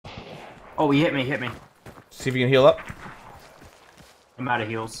Oh, he hit me, hit me. See if you can heal up. I'm out of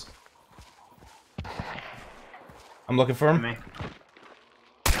heals. I'm looking for him. Me.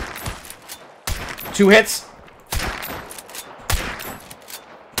 2 hits.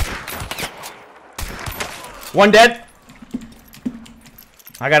 One dead.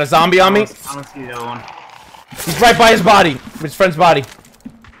 I got a zombie on me. I don't see the other one. He's right by his body. His friend's body.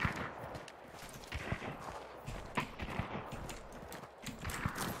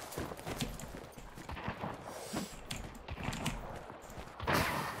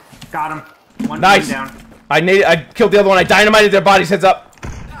 Got him. One Nice. down. I killed the other one. I dynamited their bodies. Heads up.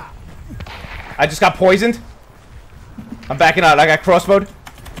 I just got poisoned. I'm backing out. I got crossbowed.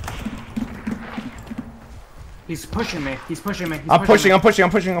 He's pushing me. He's pushing me. I'm pushing.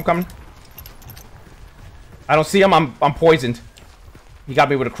 I'm coming. I don't see him. I'm poisoned. He got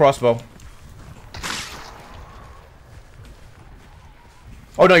me with a crossbow.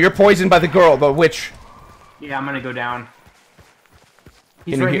 Oh no, you're poisoned by the girl, the witch. Yeah, I'm gonna go down.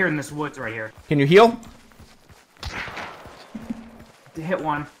 He's right here in this woods right here. Can you heal? To hit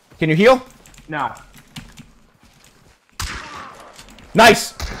one. Can you heal? No.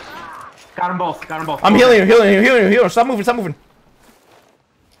 Nice. Got them both. Got them both. I'm healing you, healing you. Stop moving, stop moving.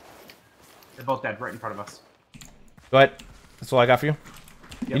 They're both dead right in front of us. Go ahead. That's all I got for you.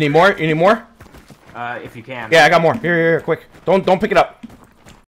 Yep. You need more? You need more? If you can. Yeah, I got more. Here, quick. Don't pick it up.